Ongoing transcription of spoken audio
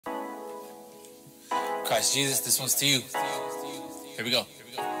Christ Jesus, this one's to you. Here we go.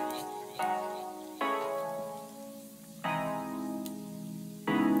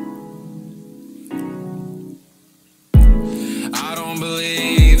 I don't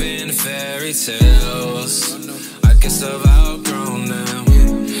believe in fairy tales. I guess I've outgrown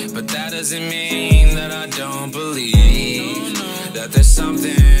them, but that doesn't mean that I don't believe that there's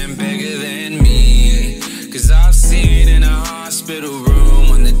something bigger than me. Cause I've seen in a hospital room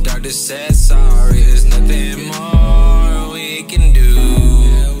when the doctor said sorry, there's nothing more we can do.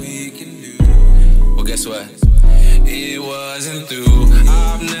 Well, guess what? It wasn't through.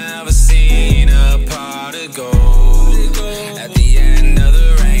 I've never seen a pot of gold at the end of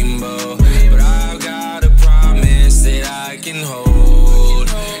the rainbow, but I've got a promise that I can hold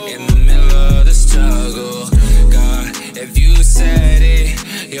in the middle of the struggle. God, if you said it,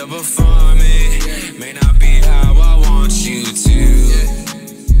 you'll perform it. May not be how I want you to,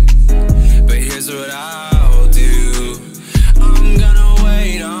 but here's what I'll do. I'm gonna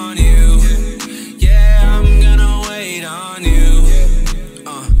wait on you. Yeah, I'm gonna wait on you.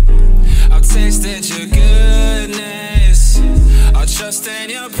 I've tasted your goodness, I'll trust in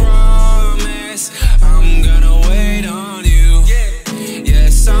your promise. I'm gonna wait on you.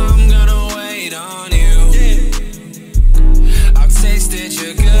 Yes, I'm gonna wait on you. I've tasted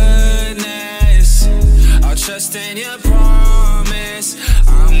your goodness, I'll trust in your promise.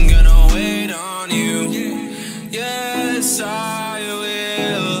 I'm gonna wait on you. Yes, I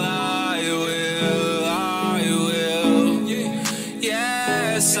will, I will, I will.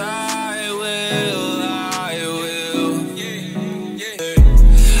 Yes, I will, I will.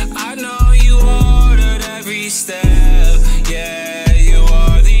 I know you ordered every step. Yeah, you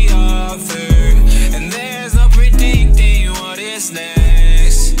are the author, and there's no predicting what is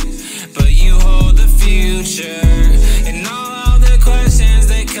next, but you hold the future, and all of the questions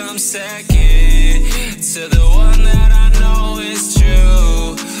they come second to the one that I know is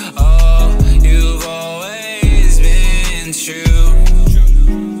true. Oh, you've always been true.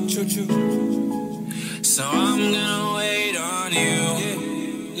 So I'm gonna wait on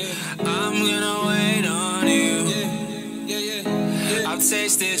you. I'm gonna wait on you. I've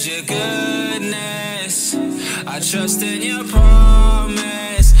tasted your goodness, I trust in your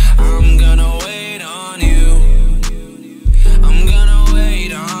promise. I'm gonna wait on you. I'm gonna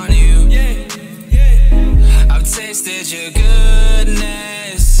wait on you. I've tasted your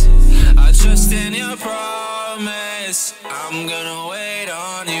goodness, I trust in your promise. I'm gonna wait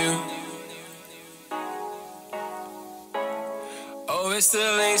on you. Oh, it's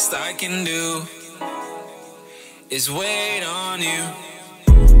the least I can do is wait on you.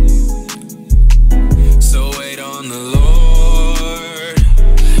 So wait on the Lord.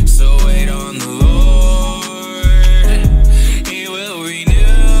 So wait on the Lord. He will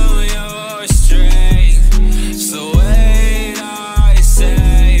renew your strength. So wait, I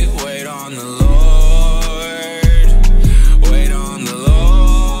say, wait on the Lord. Wait on the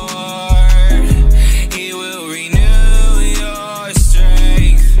Lord. He will renew your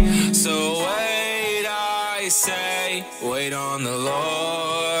strength. So wait, I say, wait on the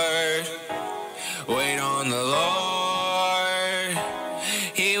Lord. Wait on the Lord.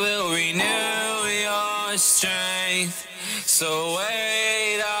 He will renew your strength. So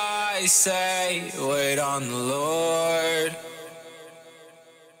wait, I say, wait on the Lord.